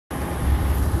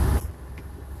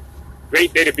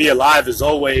great day to be alive as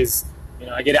always.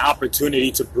 I get an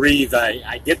opportunity to breathe.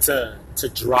 I get to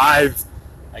drive.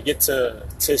 I get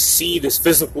to see this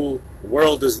physical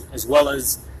world as well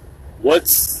as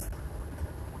what's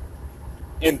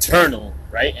internal,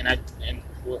 right? And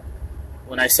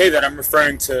when I say that, I'm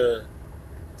referring to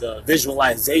the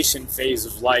visualization phase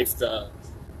of life, the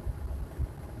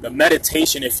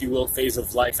meditation, if you will, phase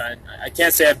of life. I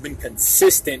can't say I've been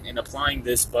consistent in applying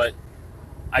this, but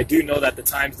I do know that the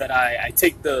times that I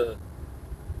take the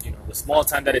small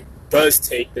time that it does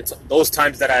take, those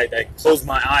times that I close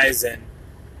my eyes and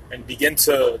begin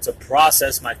to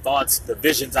process my thoughts, the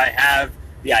visions I have,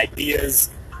 the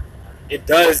ideas, it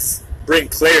does bring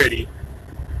clarity.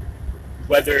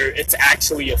 Whether it's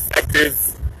actually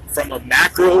effective from a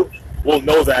macro, we'll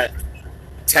know that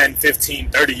 10, 15,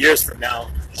 30 years from now,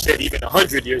 shit, even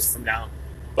 100 years from now.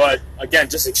 But again,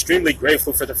 just extremely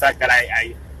grateful for the fact that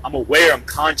I'm aware, I'm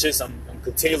conscious, I'm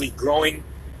continually growing,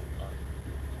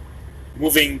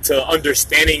 moving to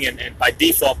understanding and by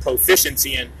default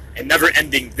proficiency, and never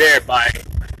ending there by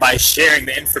sharing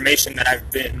the information that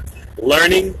I've been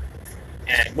learning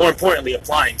and, more importantly,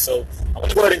 applying. So I want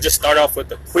to go ahead and just start off with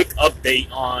a quick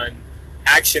update on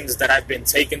actions that I've been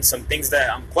taking, some things that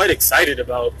I'm quite excited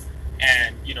about.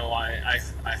 And I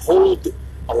hold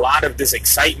a lot of this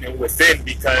excitement within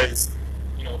because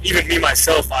even me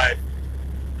myself, I've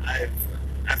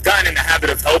gotten in the habit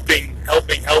of helping,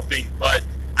 but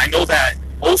I know that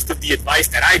most of the advice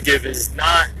that I give it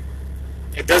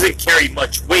doesn't carry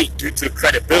much weight due to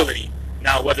credibility.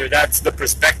 Now, whether that's the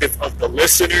perspective of the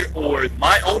listener or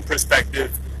my own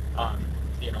perspective,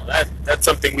 that's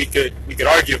something we could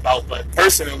argue about. But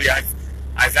personally,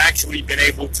 I've actually been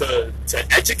able to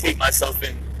educate myself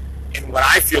in what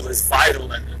I feel is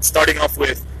vital. And starting off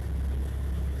with,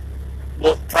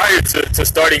 well, prior to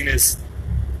starting this,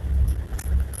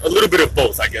 a little bit of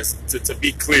both, I guess, to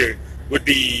be clear, would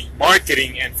be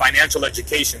marketing and financial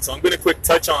education. So I'm going to quick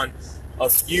touch on a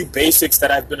few basics that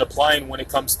I've been applying when it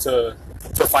comes to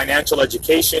financial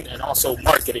education and also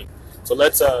marketing. So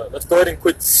let's go ahead and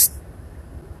quick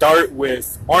start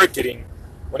with marketing.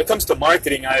 When it comes to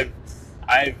marketing,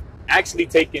 I've actually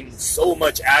taken so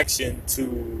much action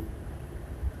to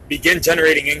begin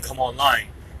generating income online.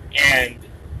 And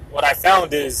what I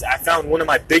found one of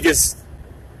my biggest,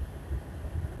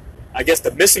 I guess,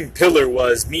 the missing pillar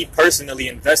was me personally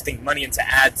investing money into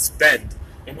ad spend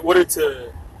in order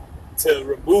to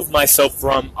remove myself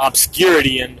from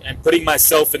obscurity and putting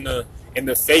myself in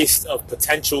the face of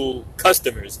potential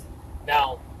customers.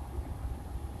 Now,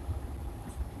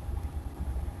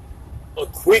 a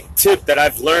quick tip that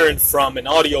I've learned from an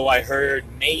audio I heard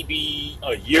maybe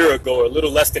a year ago, or a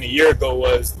little less than a year ago,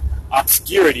 was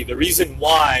obscurity. The reason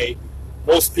why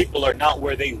most people are not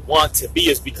where they want to be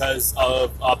is because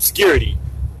of obscurity.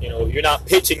 You're not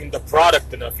pitching the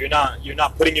product enough. You're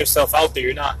not putting yourself out there.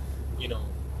 You're not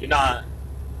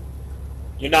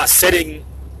setting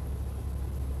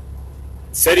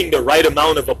the right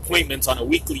amount of appointments on a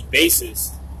weekly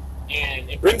basis. And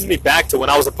it brings me back to when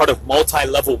I was a part of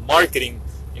multi-level marketing.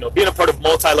 Being a part of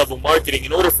multi-level marketing,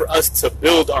 in order for us to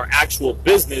build our actual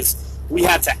business, we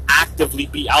had to actively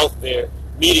be out there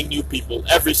meeting new people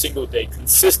every single day,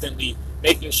 consistently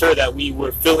making sure that we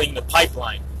were filling the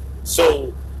pipeline.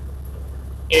 So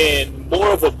in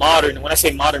more of a modern, when I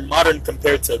say modern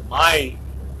compared to my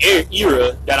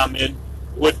era that I'm in,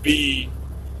 would be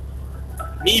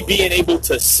me being able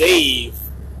to save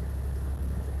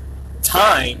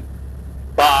time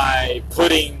by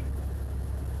putting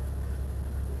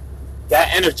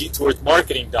that energy towards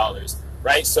marketing dollars,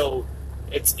 right? So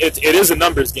it is a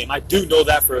numbers game. I do know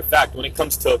that for a fact. When it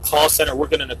comes to a call center,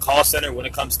 working in a call center, when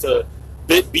it comes to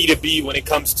B2B, when it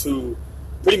comes to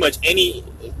pretty much any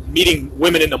meeting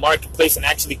women in the marketplace and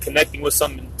actually connecting with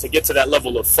someone to get to that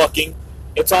level of fucking,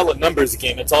 it's all a numbers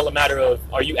game. It's all a matter of,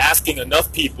 are you asking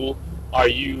enough people? Are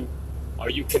you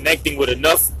connecting with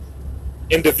enough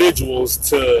individuals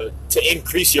to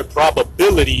increase your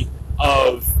probability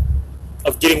of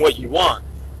getting what you want?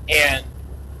 And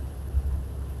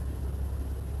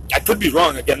I could be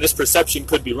wrong. Again, this perception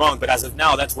could be wrong, but as of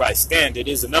now, that's where I stand. It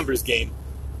is a numbers game.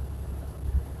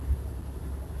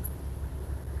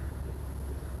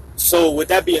 So with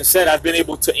that being said, I've been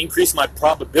able to increase my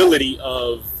probability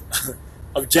of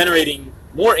generating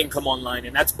more income online,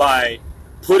 and that's by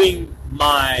putting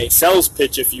my sales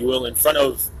pitch, if you will, in front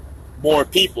of more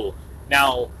people.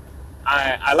 Now,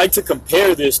 I like to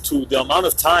compare this to the amount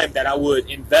of time that I would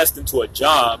invest into a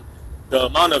job, the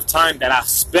amount of time that I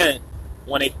spent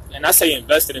and I say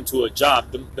invested into a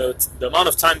job, the amount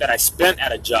of time that I spent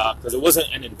at a job, because it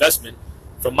wasn't an investment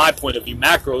from my point of view.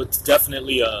 Macro, it's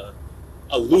definitely a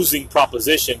a losing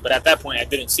proposition, but at that point I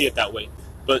didn't see it that way.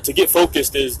 But to get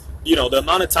focused is, the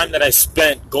amount of time that I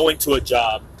spent going to a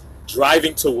job,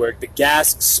 driving to work, the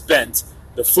gas spent,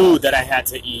 the food that I had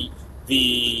to eat,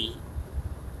 the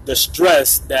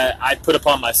stress that I put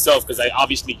upon myself, because I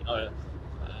obviously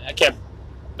I can't.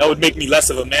 That would make me less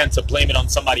of a man to blame it on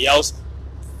somebody else.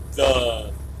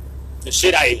 The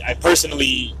shit I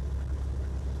personally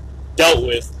dealt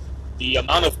with, the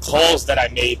amount of calls that I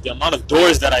made, the amount of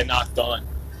doors that I knocked on,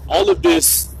 all of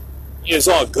this is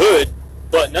all good,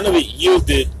 but none of it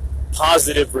yielded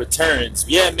positive returns.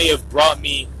 Yeah, it may have brought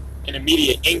me an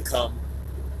immediate income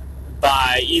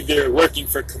by either working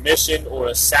for commission or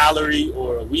a salary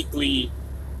or a weekly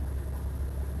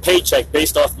paycheck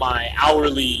based off my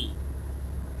hourly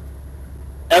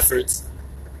efforts,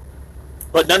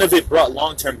 but none of it brought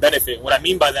long-term benefit. What I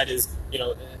mean by that is,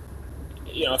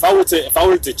 if I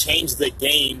were to change the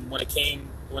game when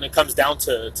it comes down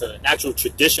to an actual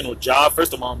traditional job,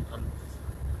 first of all, I'm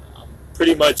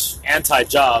pretty much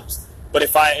anti-jobs. But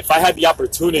if I had the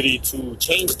opportunity to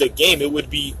change the game, it would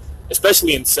be,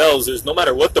 especially in sales, is no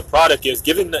matter what the product is,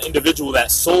 giving the individual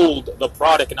that sold the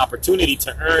product an opportunity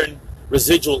to earn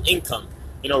residual income.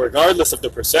 Regardless of the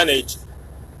percentage,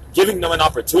 giving them an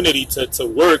opportunity to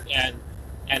work and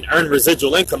earn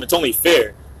residual income. It's only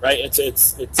fair, right?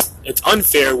 It's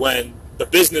unfair when the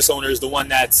business owner is the one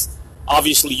that's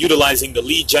obviously utilizing the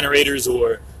lead generators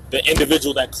or the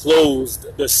individual that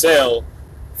closed the sale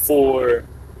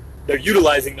they're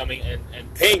utilizing them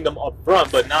and paying them up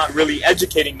front, but not really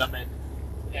educating them and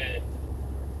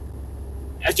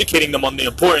educating them on the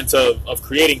importance of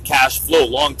creating cash flow,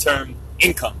 long-term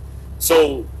income.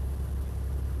 So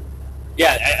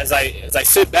yeah, as I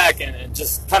sit back and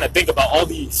just kind of think about all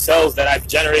the sales that I've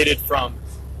generated, from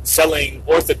selling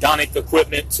orthodontic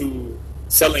equipment to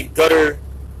selling gutter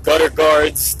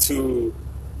guards to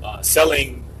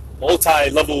selling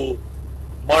multi-level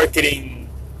marketing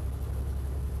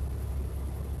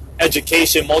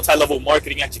education,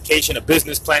 a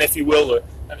business plan, if you will, or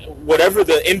whatever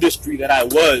the industry that I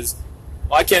was.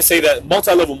 Well, I can't say that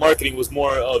multi-level marketing was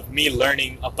more of me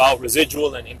learning about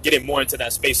residual and getting more into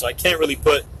that space. So I can't really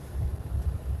talk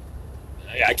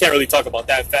about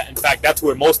that. In fact, that's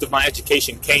where most of my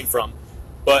education came from.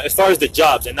 But as far as the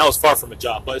jobs, and that was far from a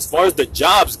job, but as far as the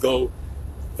jobs go,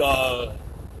 the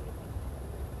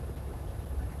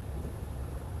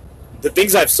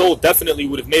things I've sold definitely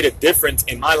would have made a difference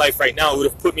in my life right now. It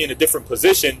would have put me in a different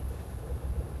position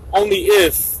only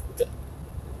if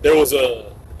there was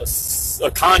a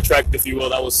contract, if you will,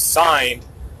 that was signed,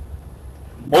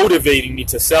 motivating me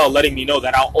to sell, letting me know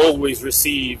that I'll always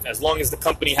receive, as long as the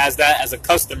company has that as a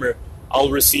customer,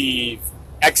 I'll receive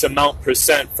X amount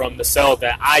percent from the sale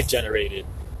that I generated.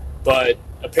 But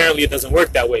apparently it doesn't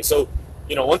work that way. So,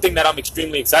 one thing that I'm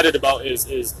extremely excited about is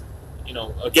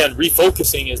again,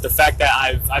 refocusing, is the fact that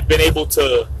I've been able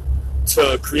to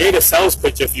create a sales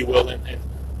pitch, if you will, and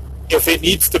if it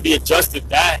needs to be adjusted,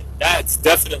 that's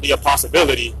definitely a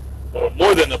possibility, or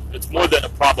it's more than a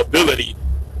probability.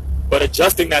 But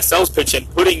adjusting that sales pitch and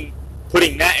putting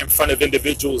that in front of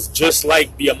individuals, just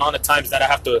like the amount of times that I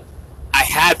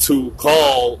had to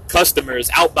call customers,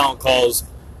 outbound calls,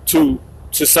 to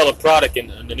sell a product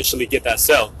and initially get that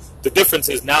sale. The difference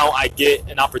is now I get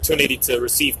an opportunity to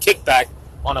receive kickback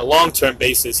on a long-term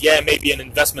basis. Yeah, it may be an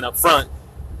investment up front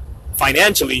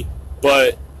financially,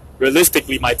 but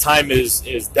realistically, my time is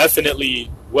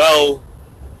definitely well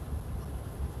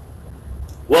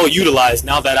utilized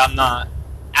now that I'm not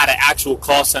at an actual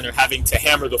call center having to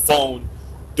hammer the phone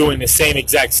doing the same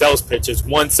exact sales pitch. It's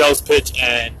one sales pitch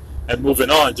and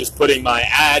moving on, just putting my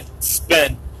ad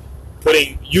spend,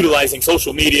 utilizing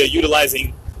social media,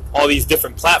 utilizing all these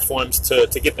different platforms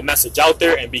to get the message out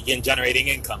there and begin generating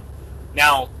income.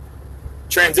 Now,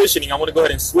 transitioning, I want to go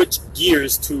ahead and switch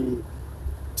gears to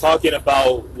talking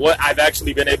about what I've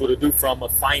actually been able to do from a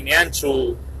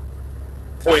financial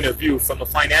point of view, from a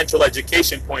financial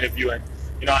education point of view. And,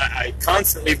 I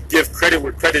constantly give credit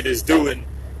where credit is due. And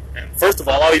first of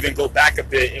all, I'll even go back a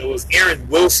bit. It was Aaron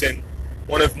Wilson,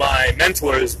 one of my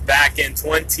mentors back in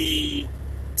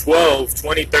 2012,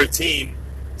 2013.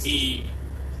 It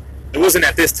wasn't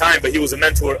at this time, but he was a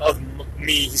mentor of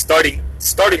me. Starting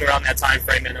around that time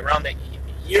frame, and around the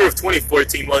year of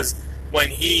 2014 was when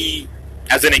he,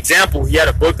 as an example, he had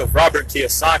a book of Robert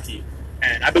Kiyosaki,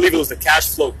 and I believe it was the Cash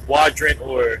Flow Quadrant,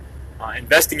 or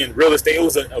investing in real estate. It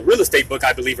was a real estate book,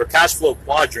 I believe, or Cash Flow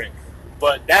Quadrant.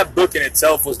 But that book in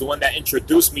itself was the one that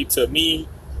introduced me to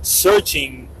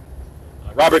searching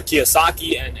Robert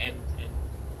Kiyosaki and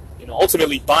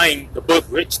ultimately buying the book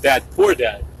Rich Dad Poor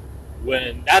Dad.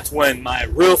 That's when my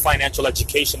real financial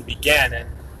education began. And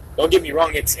don't get me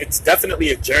wrong, it's definitely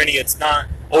a journey. It's not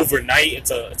overnight.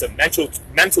 It's a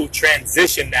mental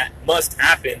transition that must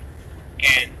happen,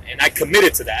 and I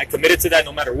committed to that. I committed to that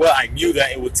no matter what. I knew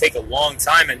that it would take a long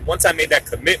time, and once I made that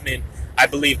commitment, I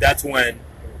believe that's when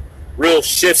real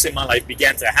shifts in my life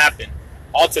began to happen.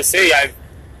 All to say,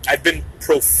 I've been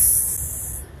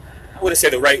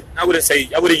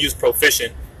I wouldn't use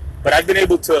proficient, but I've been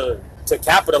able to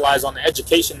capitalize on the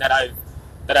education that I've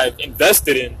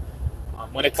invested in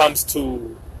when it comes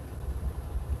to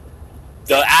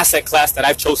the asset class that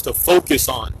I've chose to focus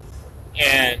on.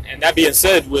 And that being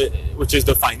said, which is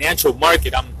the financial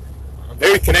market, I'm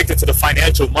very connected to the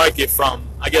financial market from,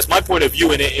 I guess, my point of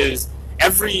view in it is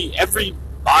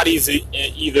everybody's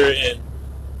either in,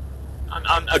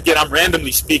 I'm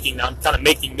randomly speaking now, I'm kind of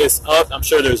making this up, I'm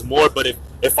sure there's more, but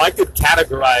if I could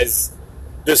categorize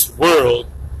this world,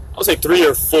 I would say 3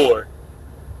 or 4.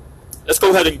 Let's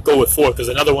go ahead and go with 4 because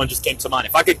another one just came to mind.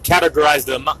 If I could categorize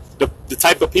the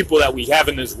type of people that we have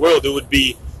in this world, it would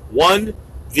be, 1,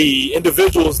 the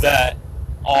individuals that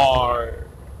are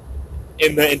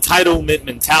in the entitlement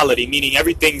mentality, meaning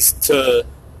everything's to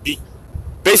be,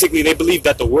 basically they believe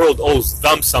that the world owes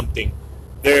them something.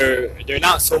 They're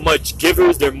not so much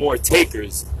givers, they're more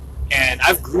takers. And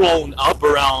I've grown up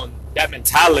around that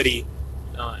mentality.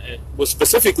 And what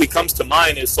specifically comes to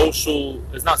mind is social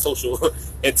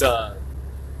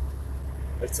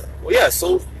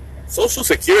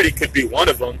security could be one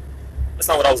of them. That's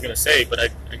not what I was going to say, but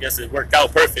I guess it worked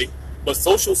out perfect. But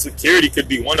Social Security could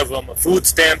be one of them. Food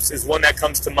stamps is one that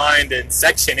comes to mind, and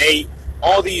Section 8,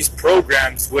 all these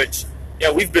programs which,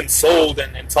 we've been sold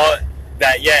and taught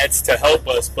that, it's to help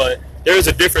us, but there is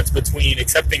a difference between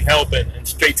accepting help and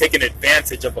straight taking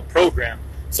advantage of a program.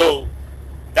 So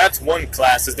that's one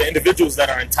class, is the individuals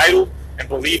that are entitled and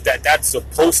believe that that's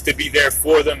supposed to be there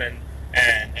for them, and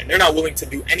they're not willing to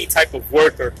do any type of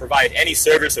work or provide any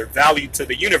service or value to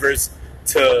the universe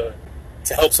to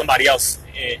help somebody else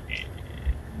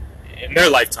in their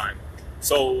lifetime.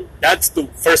 So that's the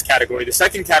first category. The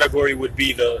second category would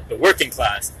be the working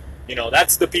class.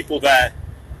 That's the people that,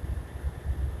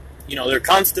 they're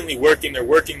constantly working, they're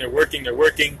working, and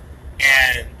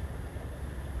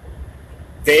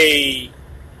they're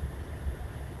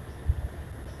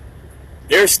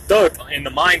stuck in the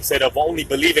mindset of only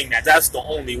believing that that's the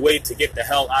only way to get the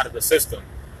hell out of the system.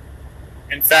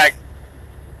 In fact,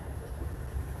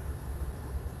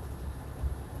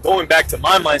 going back to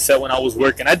my mindset when I was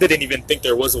working, I didn't even think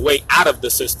there was a way out of the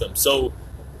system. So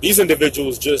these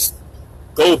individuals just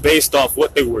go based off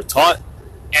what they were taught,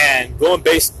 and going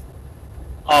based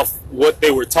off what they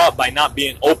were taught by not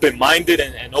being open-minded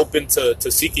and open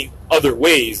to seeking other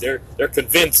ways. They're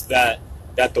convinced that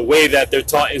the way that they're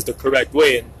taught is the correct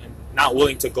way, and not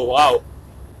willing to go out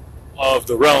of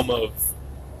the realm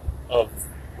of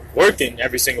working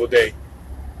every single day.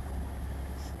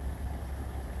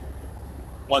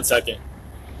 1 second.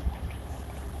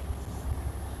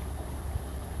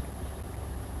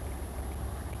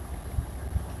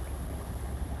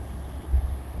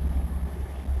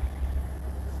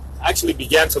 I actually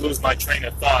began to lose my train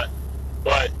of thought,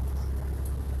 but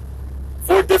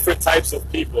 4 different types of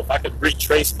people. If I could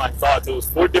retrace my thoughts, it was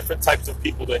 4 different types of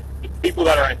people. The people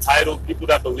that are entitled, people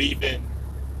that believe in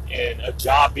a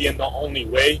job being the only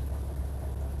way.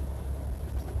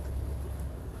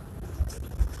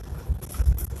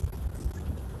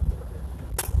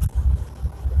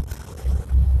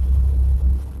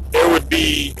 There would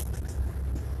be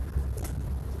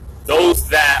those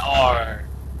that are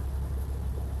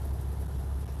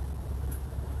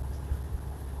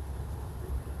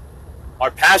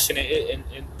passionate, and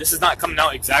this is not coming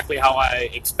out exactly how I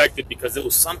expected, because it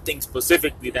was something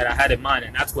specifically that I had in mind,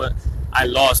 and that's what I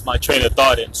lost my train of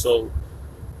thought in. So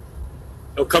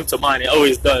it'll come to mind. It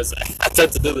always does. I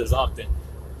tend to do this often.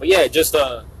 But yeah, just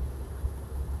I'll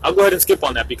go ahead and skip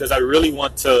on that, because I really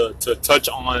want to touch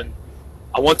on,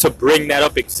 I want to bring that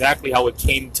up exactly how it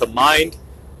came to mind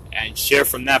and share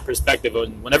from that perspective.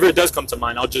 And whenever it does come to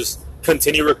mind, I'll just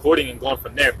continue recording and going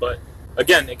from there. But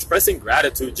again, expressing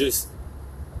gratitude, just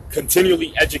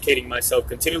continually educating myself,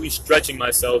 continually stretching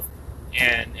myself,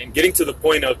 and getting to the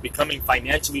point of becoming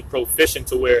financially proficient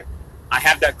to where I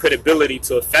have that credibility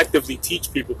to effectively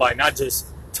teach people by not just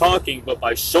talking, but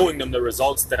by showing them the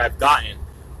results that I've gotten.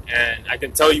 And I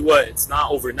can tell you what, it's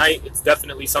not overnight. It's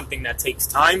definitely something that takes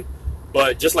time,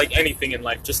 but just like anything in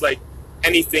life,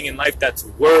 that's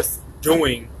worth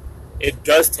doing, it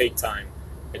does take time.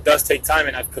 It does take time,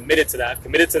 and I've committed to that.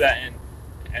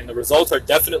 And the results are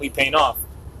definitely paying off.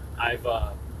 I've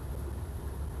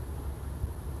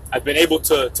been able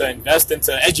to invest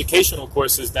into educational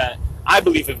courses that I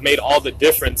believe have made all the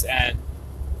difference, and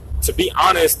to be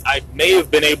honest, I may have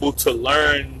been able to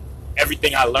learn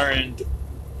everything I learned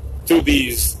through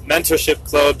these mentorship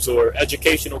clubs or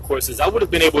educational courses. I would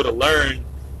have been able to learn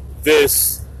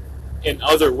this in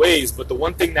other ways, but the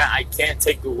one thing that I can't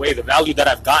take away, the value that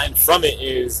I've gotten from it,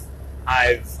 is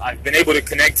I've been able to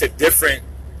connect to different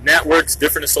networks,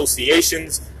 different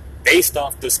associations, based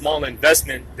off the small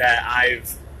investment that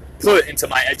I've put into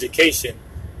my education.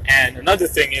 And another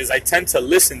thing is I tend to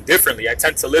listen differently. I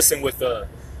tend to listen with an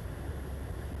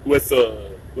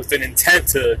intent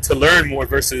to learn more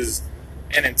versus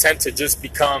an intent to just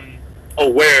become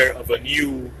aware of a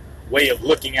new way of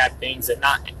looking at things and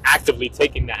not actively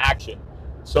taking the action.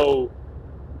 So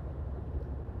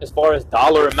as far as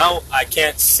dollar amount, I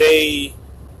can't say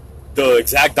the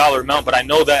exact dollar amount, but I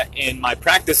know that in my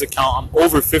practice account, I'm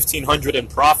over $1,500 in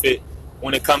profit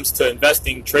when it comes to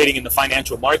investing, trading in the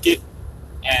financial market.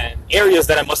 And areas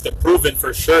that I must improve in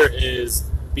for sure is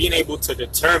being able to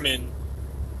determine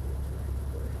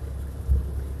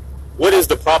what is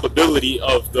the probability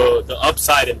of the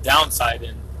upside and downside,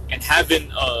 and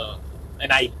having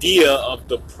an idea of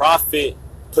the profit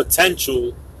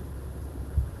potential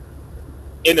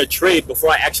in a trade before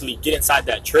I actually get inside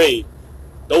that trade.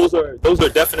 Those are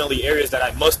definitely areas that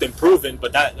I must improve in,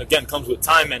 but that again comes with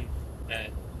time,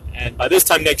 and by this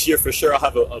time next year for sure I'll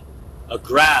have a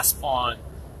grasp on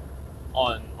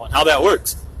how that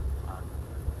works.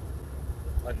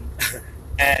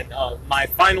 And my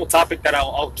final topic that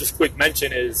I'll just quick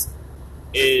mention is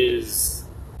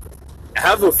I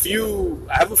have a few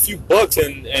bucks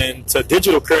into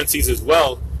digital currencies as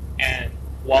well. And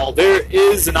while there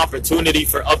is an opportunity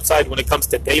for upside when it comes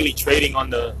to daily trading on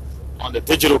the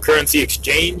digital currency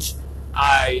exchange,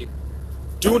 I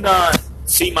do not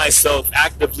see myself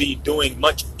actively doing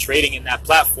much trading in that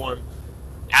platform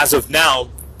as of now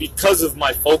because of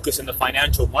my focus in the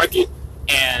financial market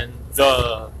and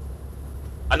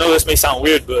I know this may sound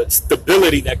weird, but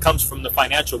stability that comes from the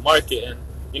financial market. And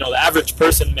the average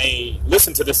person may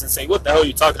listen to this and say, what the hell are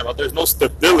you talking about? There's no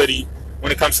stability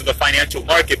when it comes to the financial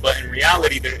market. But in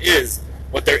reality, there is.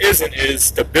 What there isn't is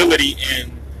stability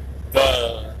in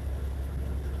the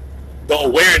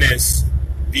awareness,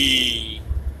 the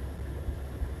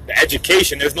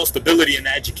education. There's no stability in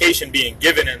the education being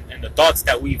given and the thoughts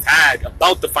that we've had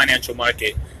about the financial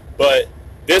market. But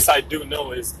this I do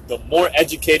know is the more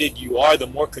educated you are, the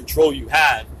more control you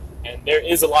have. And there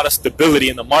is a lot of stability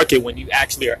in the market when you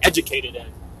actually are educated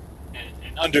and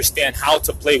understand how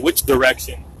to play which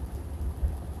direction.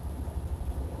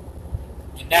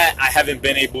 And that I haven't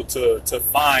been able to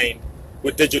find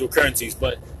with digital currencies.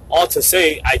 But all to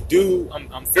say,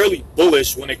 I'm fairly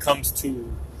bullish when it comes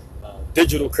to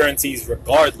digital currencies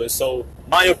regardless. So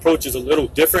my approach is a little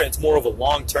different. It's more of a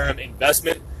long-term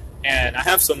investment. And I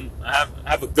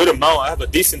have a good amount. I have a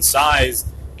decent size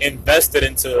invested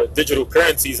into digital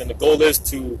currencies, and the goal is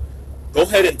to go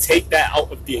ahead and take that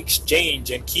out of the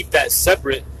exchange and keep that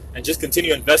separate and just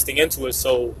continue investing into it.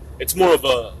 So it's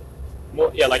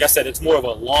like I said, it's more of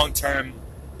a long-term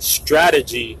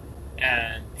strategy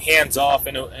and hands-off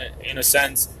in a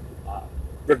sense.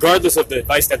 Regardless of the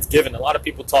advice that's given, a lot of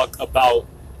people talk about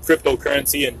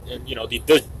cryptocurrency and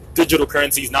the digital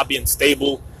currencies not being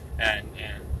stable and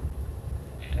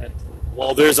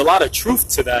while there's a lot of truth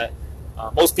to that,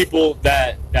 most people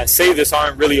that say this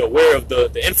aren't really aware of the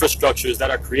infrastructures that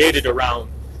are created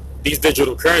around these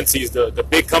digital currencies, the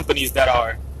big companies that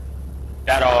are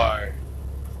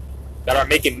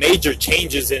making major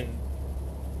changes in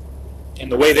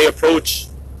the way they approach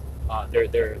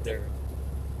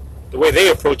the way they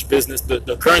approach business,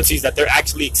 the currencies that they're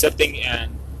actually accepting,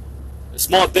 and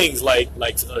small things like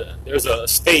there's a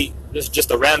state. This is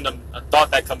just a random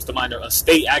thought that comes to mind. A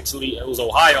state, actually, it was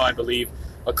Ohio, I believe.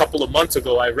 A couple of months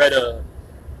ago, I read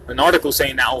an article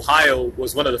saying that Ohio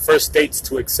was one of the first states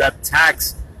to accept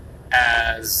tax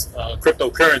as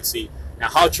cryptocurrency. Now,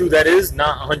 how true that is,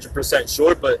 not 100%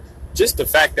 sure, but just the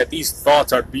fact that these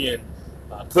thoughts are being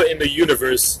put in the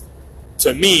universe,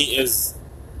 to me, is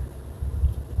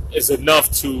enough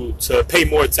to pay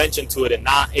more attention to it and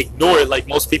not ignore it like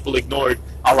most people ignored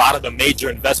a lot of the major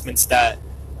investments that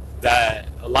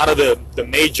a lot of the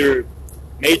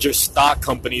major stock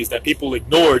companies that people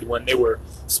ignored when they were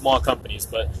small companies.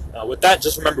 But with that,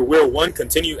 just remember, we're one.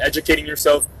 Continue educating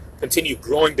yourself, continue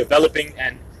growing, developing,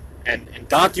 and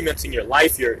documenting your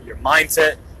life, your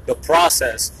mindset, the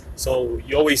process. So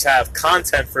you always have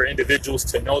content for individuals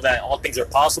to know that all things are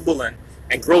possible and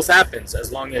growth happens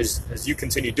as long as you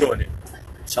continue doing it.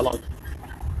 Shalom.